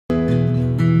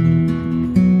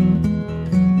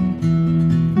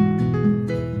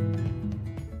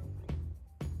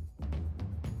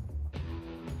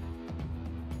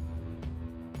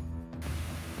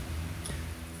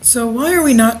So why are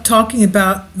we not talking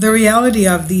about the reality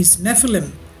of these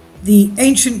Nephilim, the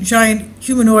ancient giant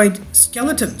humanoid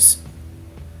skeletons?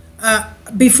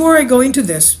 Before I go into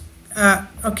this,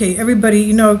 okay, everybody,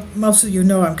 you know, most of you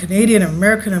know I'm Canadian, I'm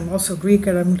American, I'm also Greek,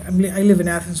 and I live in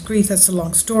Athens, Greece. That's a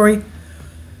long story.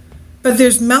 But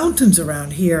there's mountains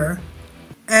around here,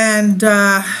 and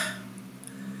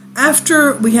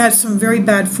after we had some very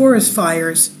bad forest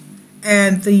fires,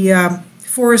 and the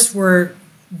forests were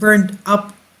burned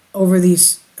up over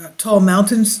these tall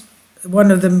mountains, one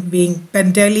of them being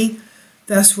Pendeli.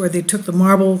 That's where they took the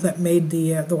marble that made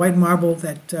the white marble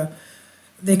that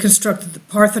they constructed the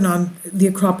Parthenon, the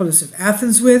Acropolis of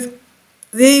Athens with.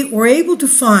 They were able to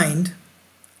find,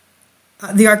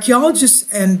 the archaeologists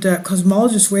and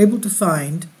cosmologists were able to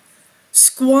find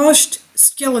squashed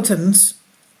skeletons,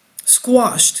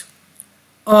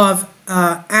 of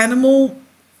animal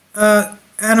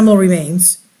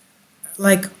remains,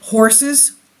 like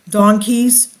horses,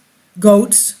 donkeys,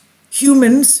 goats,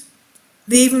 humans.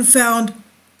 They even found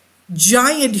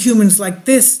giant humans like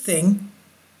this thing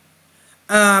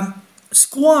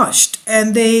squashed,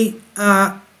 and they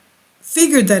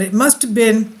figured that it must have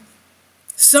been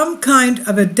some kind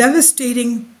of a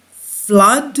devastating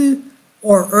flood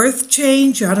or earth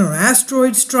change, I don't know,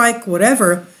 asteroid strike,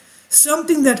 whatever,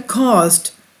 something that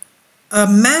caused a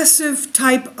massive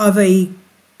type of a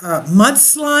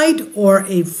mudslide or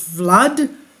a flood,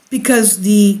 because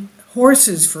the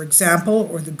horses, for example,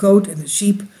 or the goat and the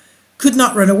sheep could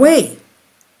not run away.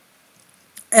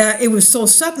 It was so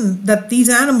sudden that these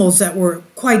animals that were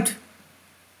quite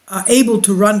able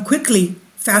to run quickly,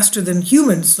 faster than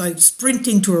humans, like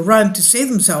sprinting to a run to save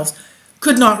themselves,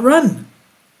 could not run.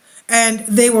 And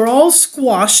they were all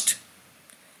squashed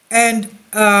and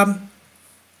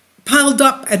piled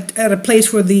up at a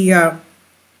place where the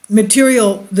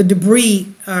material, the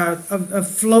debris,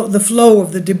 the flow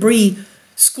of the debris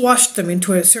squashed them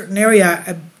into a certain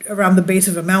area around the base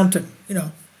of a mountain, you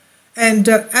know. And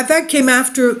that came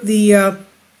after the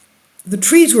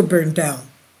trees were burned down.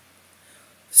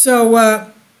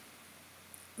 So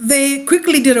they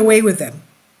quickly did away with them.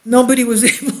 Nobody was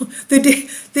able, they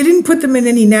didn't put them in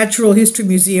any natural history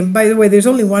museum. By the way, there's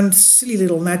only one silly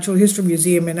little natural history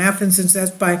museum in Athens, since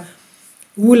that's by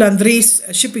Wulandris,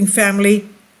 a shipping family,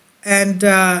 and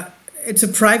it's a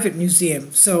private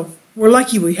museum. So we're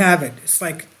lucky we have it. It's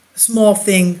like a small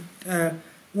thing,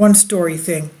 one-story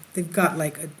thing. They've got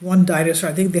like one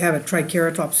dinosaur. I think they have a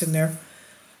triceratops in there.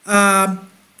 A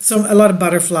lot of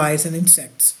butterflies and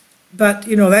insects. But,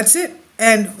 you know, that's it.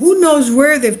 And who knows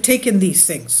where they've taken these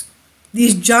things,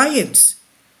 these giants.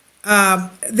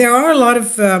 There are a lot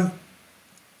of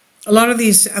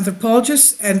these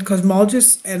anthropologists and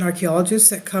cosmologists and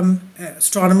archaeologists that come,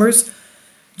 astronomers,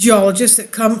 geologists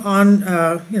that come on,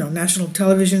 national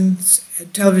television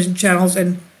channels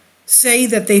and say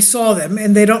that they saw them,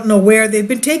 and they don't know where they've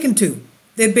been taken to.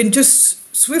 They've been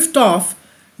just swift off.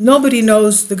 Nobody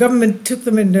knows. The government took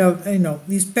them into,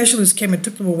 these specialists came and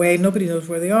took them away. Nobody knows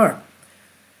where they are.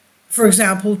 For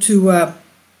example, to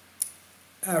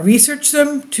research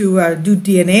them, to do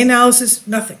DNA analysis,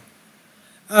 nothing.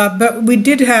 But I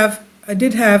did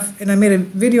have, and I made a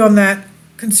video on that,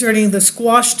 concerning the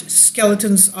squashed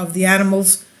skeletons of the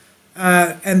animals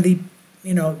and the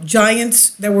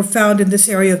giants that were found in this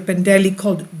area of Pendeli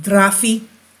called Drafi,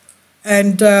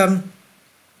 and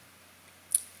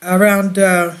around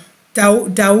Dau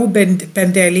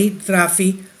Pendeli,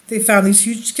 Drafi, they found these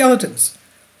huge skeletons.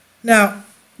 Now,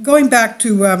 going back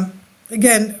to,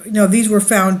 again, these were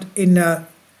found in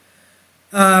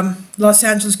Los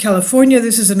Angeles, California.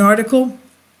 This is an article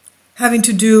having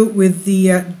to do with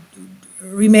the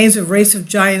remains of race of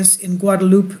giants in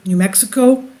Guadalupe, New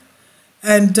Mexico,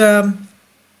 and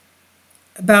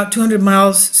about 200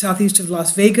 miles southeast of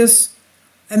Las Vegas.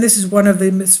 And this is one of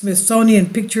the Smithsonian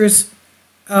pictures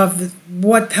of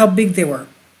how big they were.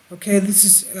 Okay, this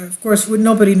is, of course,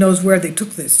 nobody knows where they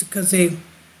took this, because they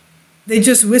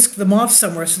just whisk them off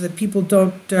somewhere so that people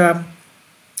don't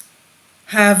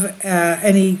have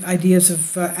any ideas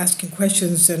of asking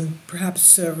questions and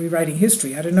perhaps rewriting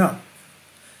history. I don't know.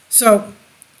 So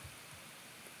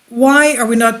why are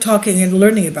we not talking and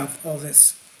learning about all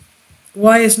this?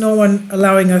 Why is no one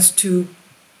allowing us to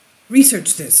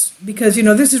research this? Because,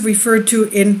 this is referred to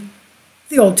in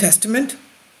the Old Testament,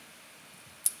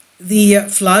 the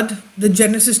flood, the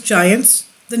Genesis giants,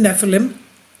 the Nephilim,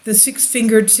 the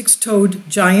six-fingered, six-toed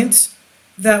giants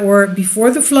that were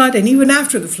before the flood and even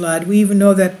after the flood. We even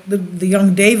know that the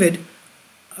young David,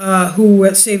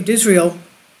 who saved Israel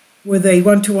with a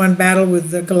one-to-one battle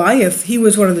with Goliath, he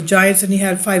was one of the giants, and he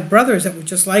had 5 brothers that were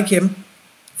just like him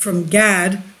from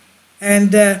Gad.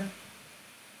 And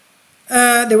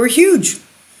They were huge.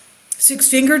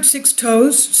 6-fingered, 6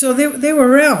 toes. So they were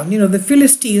around. You know, the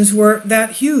Philistines were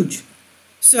that huge.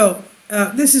 So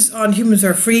this is on Humans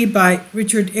Are Free by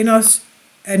Richard Innes,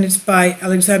 and it's by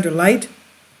Alexander Light.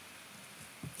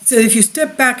 It says, if you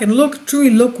step back and look, truly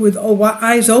look with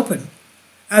eyes open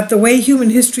at the way human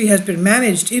history has been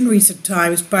managed in recent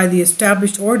times by the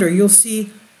established order, you'll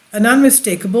see an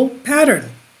unmistakable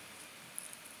pattern.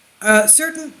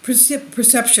 Certain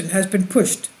perception has been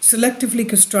pushed, selectively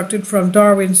constructed from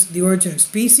Darwin's The Origin of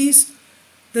Species,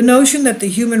 the notion that the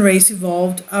human race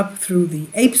evolved up through the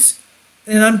apes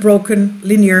in an unbroken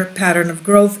linear pattern of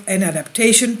growth and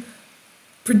adaptation,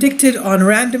 predicted on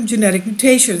random genetic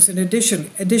mutations, and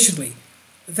additionally,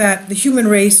 that the human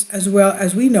race, as well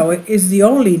as we know it, is the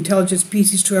only intelligent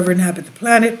species to ever inhabit the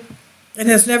planet and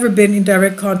has never been in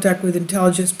direct contact with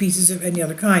intelligent species of any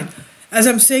other kind. As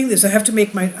I'm saying this, I have to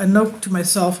make a note to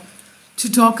myself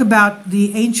to talk about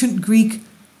the ancient Greek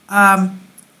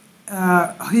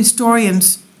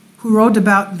historians who wrote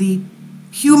about the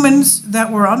humans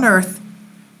that were on Earth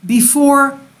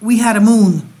before we had a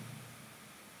moon.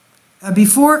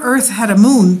 Before Earth had a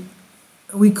moon,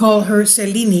 we call her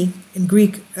Selene in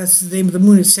Greek, that's the name of the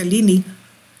moon is Selene.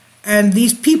 And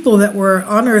these people that were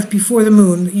on Earth before the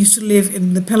moon used to live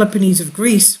in the Peloponnese of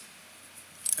Greece,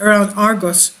 around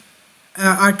Argos,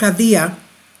 Arcadia,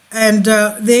 and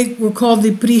they were called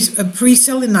the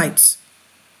pre-Selenites.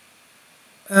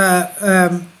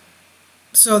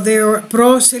 So they were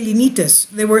pro-Selenites.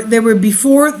 They were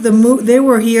before the moon. They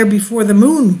were here before the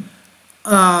moon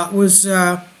was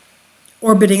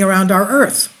orbiting around our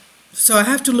Earth. So I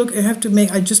have to look.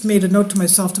 I just made a note to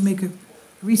myself to make a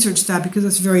research that because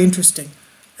it's very interesting.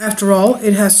 After all,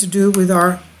 it has to do with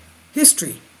our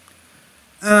history.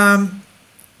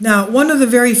 Now, one of the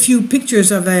very few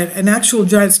pictures of an actual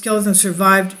giant skeleton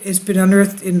survived has been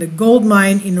unearthed in the gold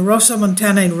mine in Rosa,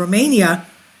 Montana in Romania,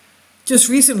 just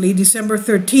recently, December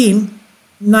 13,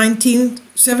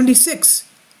 1976.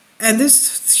 And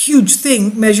this huge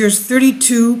thing measures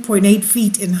 32.8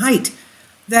 feet in height.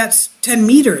 That's 10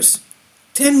 meters,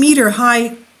 10-meter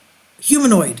high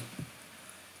humanoid.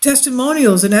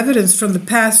 Testimonials and evidence from the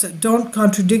past that don't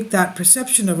contradict that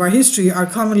perception of our history are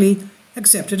commonly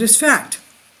accepted as fact.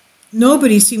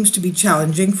 Nobody seems to be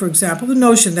challenging, for example, the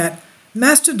notion that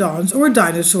mastodons or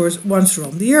dinosaurs once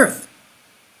roamed the Earth.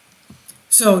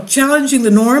 So, challenging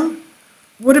the norm?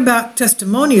 What about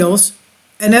testimonials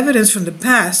and evidence from the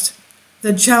past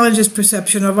that challenges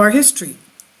perception of our history?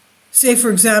 Say, for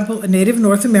example, a native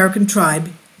North American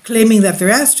tribe claiming that their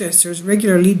ancestors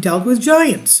regularly dealt with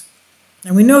giants.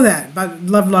 And we know that about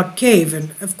Lovelock Cave,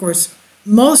 and of course,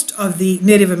 most of the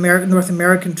Native North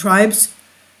American tribes,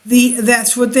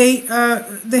 that's what they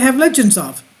have legends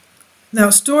of. Now,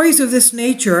 stories of this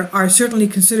nature are certainly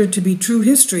considered to be true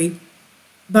history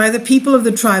by the people of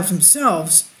the tribes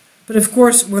themselves, but of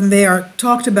course, when they are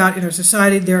talked about in our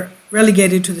society, they're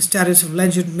relegated to the status of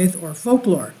legend, myth, or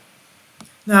folklore.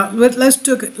 Now, let's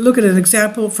look at an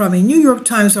example from a New York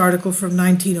Times article from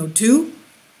 1902.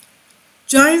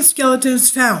 Giant skeletons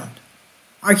found.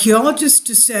 Archaeologists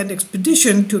to send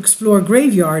expedition to explore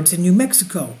graveyards in New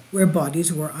Mexico, where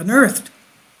bodies were unearthed.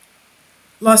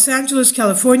 Los Angeles,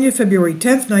 California, February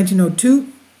 10,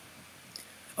 1902.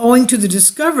 Owing to the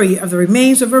discovery of the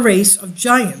remains of a race of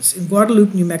giants in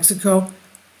Guadalupe, New Mexico,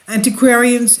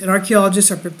 antiquarians and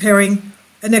archaeologists are preparing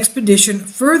an expedition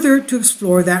further to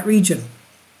explore that region.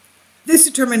 This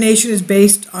determination is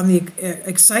based on the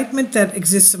excitement that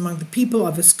exists among the people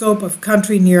of a scope of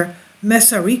country near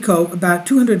Mesa Rico, about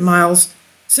 200 miles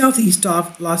southeast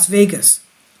of Las Vegas,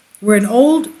 where an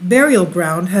old burial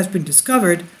ground has been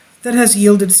discovered that has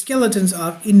yielded skeletons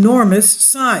of enormous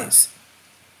size.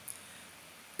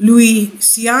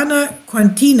 Louisiana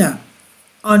Quantina,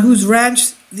 on whose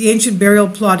ranch the ancient burial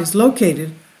plot is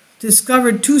located,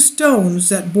 discovered 2 stones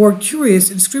that bore curious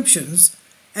inscriptions,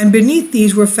 and beneath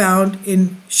these were found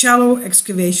in shallow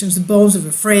excavations the bones of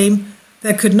a frame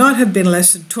that could not have been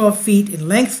less than 12 feet in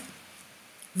length.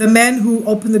 The men who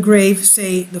opened the grave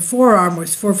say the forearm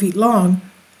was 4 feet long,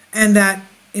 and that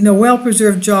in a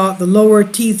well-preserved jaw the lower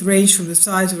teeth ranged from the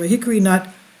size of a hickory nut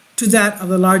to that of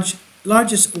the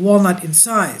largest walnut in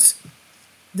size.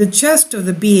 The chest of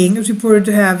the being is reported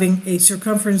to having a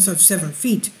circumference of 7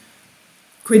 feet.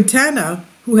 Quintana,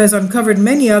 who has uncovered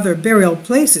many other burial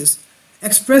places,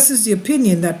 expresses the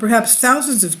opinion that perhaps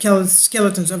thousands of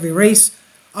skeletons of a race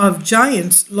of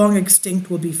giants long extinct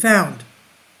will be found.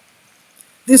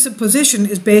 This supposition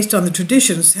is based on the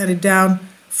traditions handed down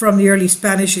from the early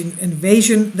Spanish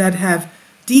invasion that have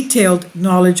detailed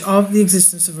knowledge of the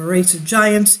existence of a race of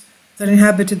giants that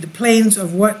inhabited the plains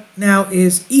of what now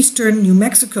is eastern New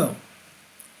Mexico.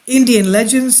 Indian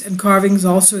legends and carvings,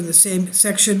 also in the same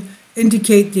section,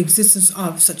 indicate the existence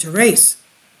of such a race.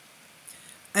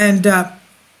 And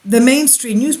the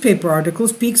mainstream newspaper article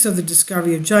speaks of the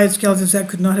discovery of giant skeletons that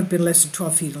could not have been less than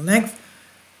 12 feet in length,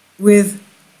 with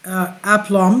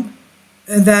aplomb.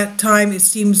 At that time, it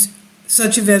seems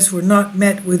such events were not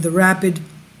met with the rapid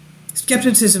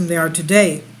skepticism they are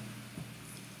today.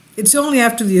 It's only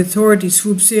after the authority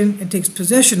swoops in and takes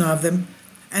possession of them,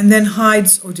 and then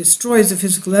hides or destroys the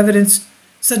physical evidence,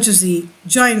 such as the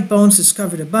giant bones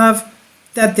discovered above,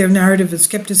 that their narrative of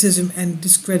skepticism and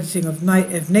discrediting of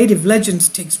native legends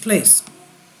takes place.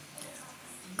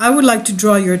 I would like to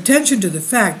draw your attention to the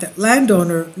fact that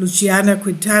landowner Luciana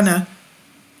Quintana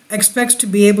expects to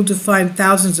be able to find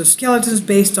thousands of skeletons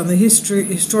based on the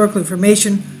historical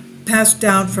information passed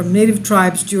down from native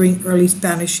tribes during early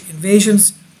Spanish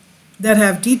invasions that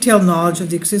have detailed knowledge of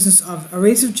the existence of a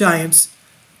race of giants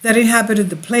that inhabited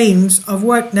the plains of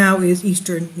what now is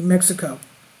eastern New Mexico.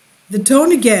 The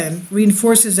tone again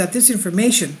reinforces that this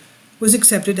information was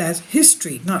accepted as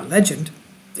history, not legend.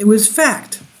 It was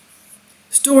fact.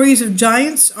 Stories of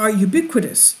giants are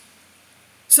ubiquitous.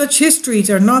 Such histories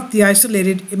are not the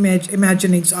isolated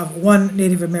imaginings of one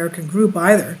Native American group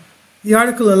either. The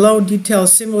article alone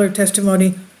details similar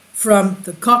testimony from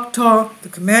the Choctaw, the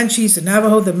Comanches, the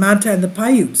Navajo, the Manta, and the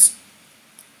Paiutes.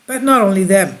 But not only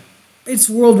them. It's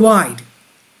worldwide.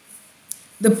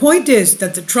 The point is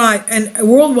that the tribe, and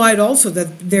worldwide also,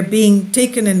 that they're being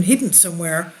taken and hidden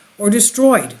somewhere or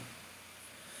destroyed.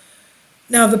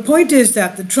 Now, the point is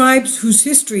that the tribes whose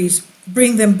histories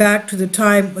bring them back to the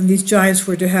time when these giants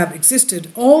were to have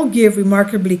existed all give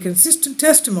remarkably consistent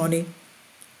testimony,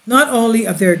 not only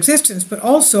of their existence, but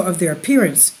also of their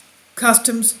appearance,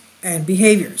 customs, and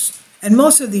behaviors. And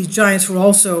most of these giants were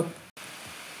also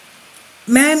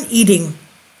man-eating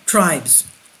tribes.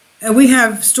 We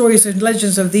have stories and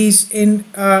legends of these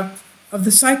of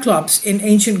the Cyclops in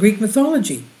ancient Greek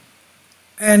mythology.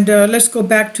 And let's go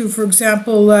back to, for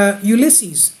example,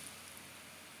 Ulysses.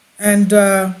 And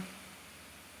the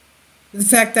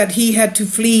fact that he had to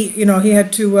flee, he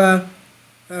had to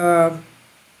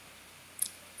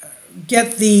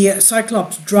get the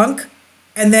Cyclops drunk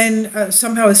and then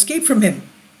somehow escape from him.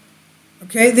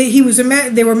 Okay,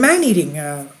 they were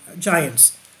man-eating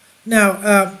giants.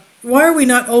 Now, why are we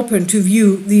not open to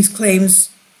view these claims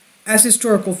as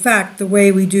historical fact the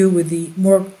way we do with the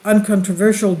more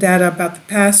uncontroversial data about the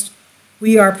past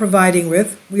we are provided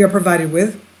with,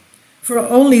 for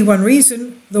only one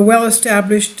reason: the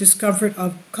well-established discomfort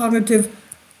of cognitive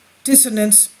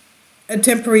dissonance, a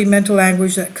temporary mental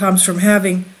anguish that comes from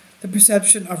having the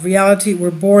perception of reality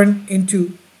we're born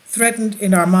into threatened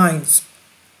in our minds.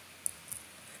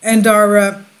 And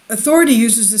our authority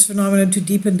uses this phenomenon to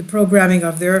deepen the programming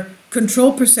of their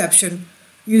control perception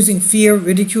using fear,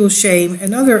 ridicule, shame,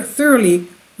 and other thoroughly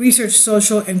researched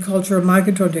social and cultural mind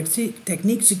control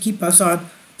techniques to keep us on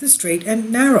the straight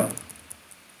and narrow.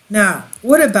 Now,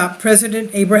 what about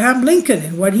President Abraham Lincoln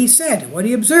and what he said, what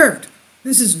he observed?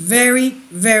 This is very,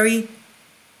 very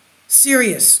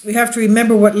serious. We have to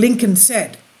remember what Lincoln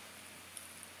said.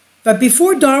 But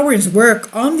before Darwin's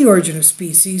work on the origin of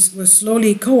species was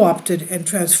slowly co-opted and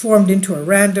transformed into a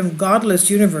random, godless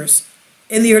universe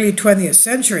in the early 20th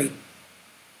century,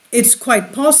 it's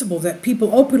quite possible that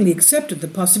people openly accepted the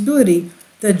possibility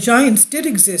that giants did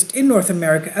exist in North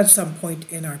America at some point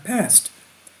in our past.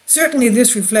 Certainly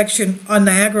this reflection on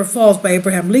Niagara Falls by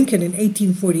Abraham Lincoln in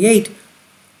 1848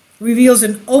 reveals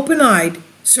an open-eyed,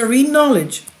 serene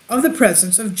knowledge of the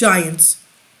presence of giants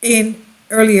in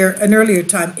an earlier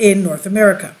time in North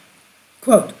America.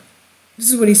 Quote,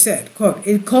 this is what he said, quote,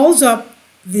 "It calls up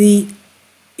the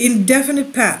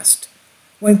indefinite past,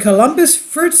 when Columbus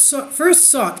first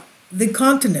sought this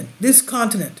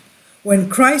continent, when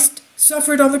Christ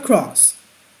suffered on the cross,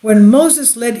 when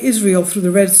Moses led Israel through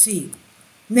the Red Sea,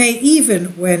 nay,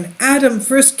 even when Adam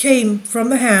first came from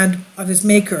the hand of his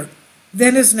Maker,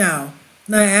 then as now,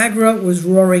 Niagara was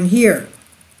roaring here.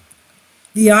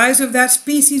 The eyes of that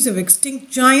species of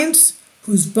extinct giants,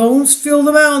 whose bones fill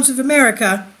the mounds of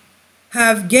America,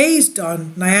 have gazed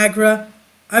on Niagara."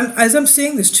 As I'm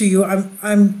saying this to you,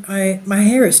 my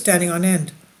hair is standing on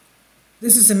end.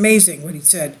 This is amazing what he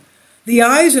said. The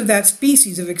eyes of that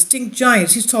species of extinct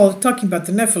giants, he's talking about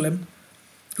the Nephilim,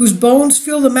 whose bones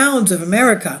fill the mounds of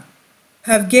America,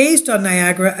 have gazed on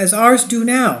Niagara as ours do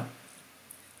now.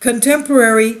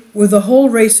 Contemporary with the whole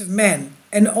race of men,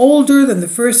 and older than the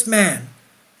first man,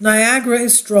 Niagara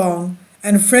is strong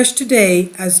and fresh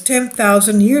today as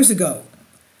 10,000 years ago.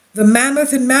 The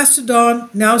mammoth and mastodon,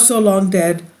 now so long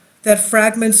dead, that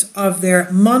fragments of their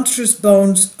monstrous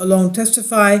bones alone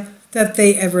testify that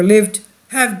they ever lived,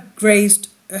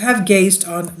 have gazed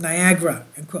on Niagara,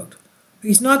 end quote.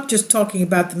 He's not just talking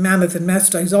about the mammoth and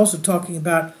mastodon, he's also talking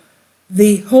about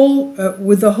the whole,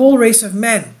 with the whole race of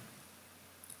men,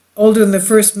 older than the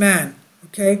first man,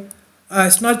 okay?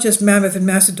 It's not just mammoth and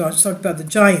mastodon, it's talking about the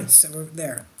giants that were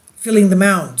there, filling the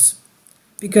mounds.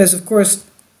 Because, of course,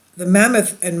 the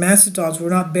mammoth and mastodons were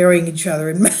not burying each other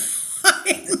in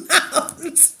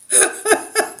mounds.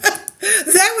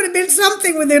 That would have been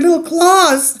something with their little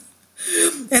claws.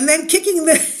 And then kicking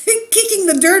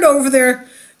the dirt over their,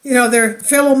 their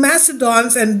fellow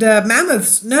mastodons and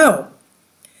mammoths. No.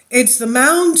 It's the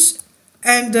mounds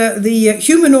and the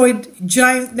humanoid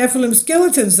giant Nephilim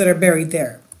skeletons that are buried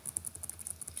there.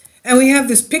 And we have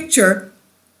this picture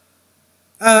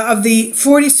of the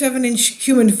 47-inch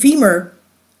human femur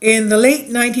in the late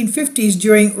 1950s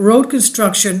during road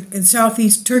construction in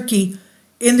southeast Turkey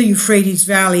in the Euphrates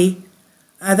Valley.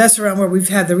 That's around where we've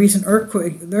had the recent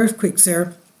earthquakes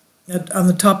there on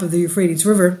the top of the Euphrates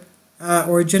River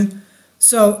origin.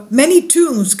 So many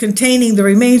tombs containing the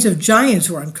remains of giants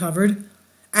were uncovered.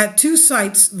 At two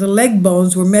sites, the leg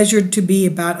bones were measured to be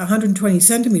about 120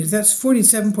 centimeters. That's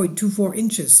 47.24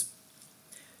 inches.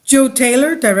 Joe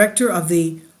Taylor, director of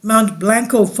the Mount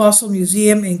Blanco Fossil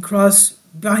Museum in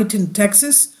Crosbyton,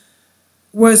 Texas,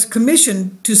 was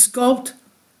commissioned to sculpt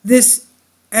this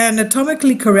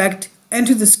anatomically correct and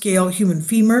to the scale human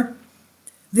femur.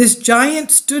 This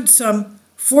giant stood some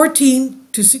 14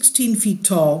 to 16 feet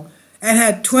tall and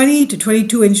had 20 to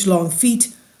 22 inch long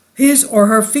feet. His or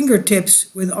her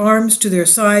fingertips with arms to their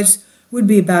sides would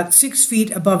be about 6 feet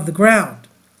above the ground.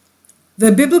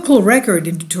 The biblical record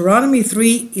in Deuteronomy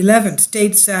 3:11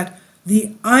 states that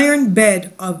the iron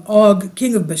bed of Og,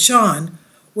 king of Bashan,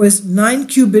 was 9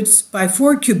 cubits by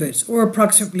 4 cubits, or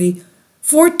approximately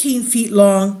 14 feet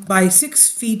long by 6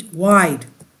 feet wide.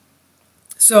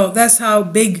 So that's how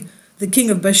big the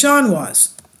king of Bashan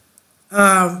was.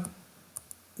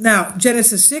 Now,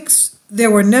 Genesis 6, there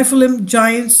were Nephilim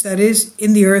giants, that is,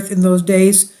 in the earth in those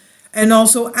days, and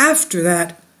also after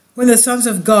that, when the sons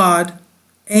of God,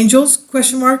 angels,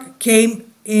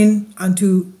 came in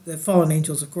unto, the fallen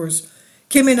angels, of course,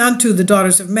 came in unto the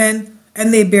daughters of men,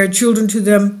 and they bare children to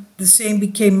them. The same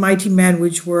became mighty men,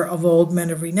 which were of old men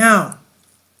of renown.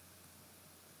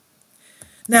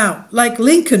 Now, like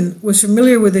Lincoln was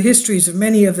familiar with the histories of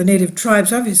many of the native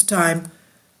tribes of his time,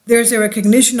 there's a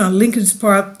recognition on Lincoln's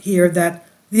part here that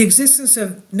the existence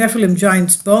of Nephilim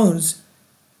giants' bones,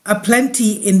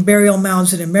 aplenty in burial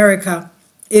mounds in America,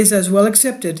 is as well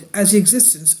accepted as the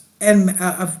existence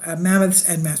of mammoths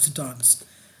and mastodons.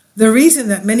 The reason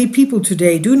that many people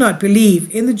today do not believe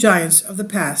in the giants of the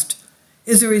past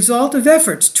is a result of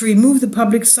efforts to remove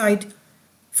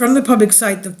from the public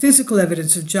sight the physical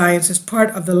evidence of giants as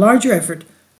part of the larger effort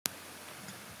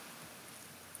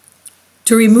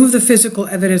to remove the physical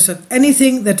evidence of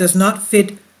anything that does not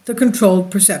fit the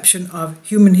controlled perception of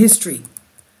human history.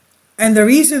 And the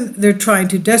reason they're trying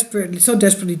to so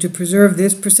desperately to preserve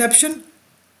this perception,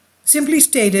 simply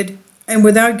stated, and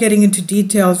without getting into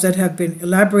details that have been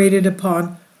elaborated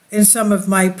upon in some of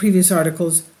my previous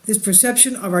articles, this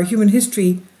perception of our human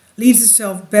history leads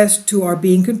itself best to our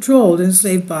being controlled and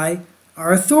enslaved by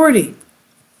our authority.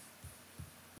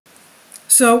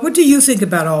 So what do you think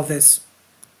about all this?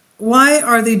 Why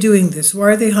are they doing this?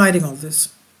 Why are they hiding all this?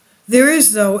 There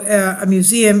is, though, a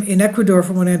museum in Ecuador,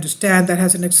 from what I understand, that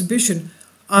has an exhibition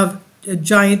of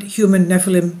giant human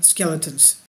Nephilim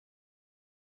skeletons.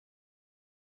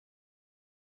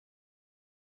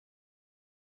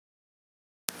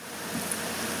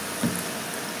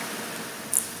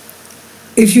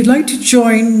 If you'd like to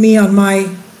join me on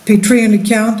my Patreon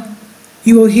account,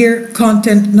 you will hear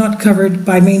content not covered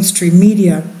by mainstream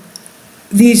media.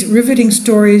 These riveting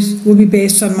stories will be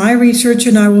based on my research,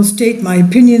 and I will state my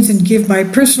opinions and give my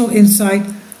personal insight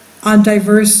on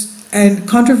diverse and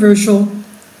controversial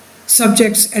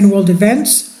subjects and world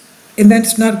events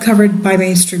not covered by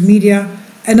mainstream media,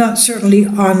 and not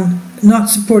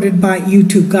supported by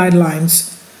YouTube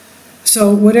guidelines.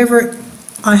 So whatever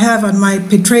I have on my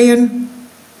Patreon,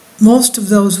 most of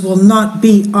those will not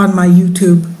be on my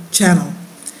YouTube channel.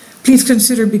 Please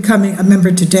consider becoming a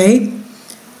member today.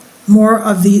 More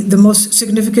of the most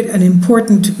significant and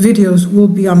important videos will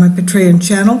be on my Patreon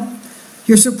channel.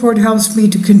 Your support helps me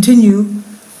to continue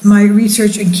my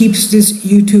research and keeps this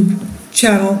YouTube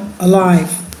channel alive.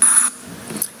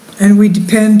 And we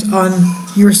depend on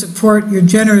your support, your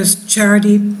generous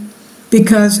charity,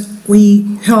 because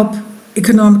we help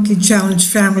economically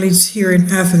challenged families here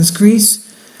in Athens,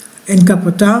 Greece, in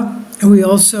Kapota, and we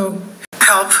also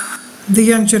help the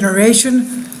young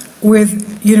generation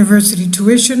with university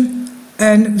tuition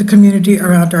and the community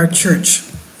around our church.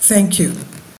 Thank you.